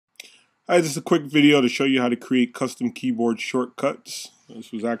Hi, this is a quick video to show you how to create custom keyboard shortcuts.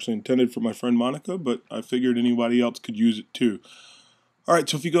 This was actually intended for my friend Monica, but I figured anybody else could use it too. Alright,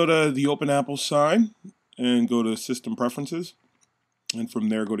 so if you go to the Open Apple sign and go to System Preferences, and from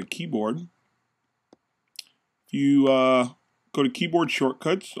there go to Keyboard. If you go to Keyboard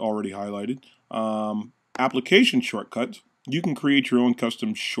Shortcuts, already highlighted, Application Shortcuts, you can create your own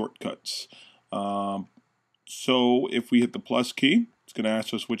custom shortcuts. So if we hit the plus key, it's going to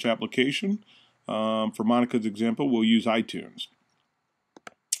ask us which application. For Monica's example, we'll use iTunes.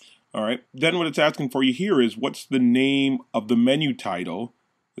 Alright, then what it's asking for you here is what's the name of the menu title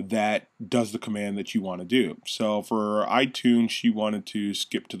that does the command that you want to do. So for iTunes, she wanted to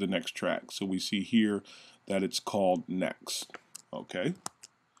skip to the next track. So we see here that it's called Next. Okay,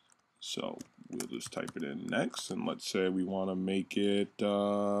 so we'll just type it in Next, and let's say we want to make it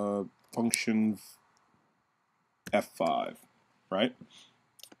function F5, right?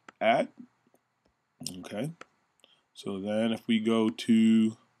 Add. Okay, so then if we go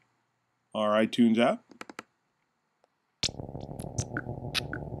to our iTunes app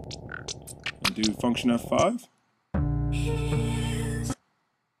and do function F5,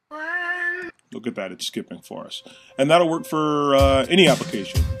 look at that, it's skipping for us. And that'll work for any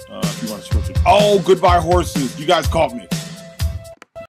application if you want to switch it. Oh, goodbye horses, you guys caught me.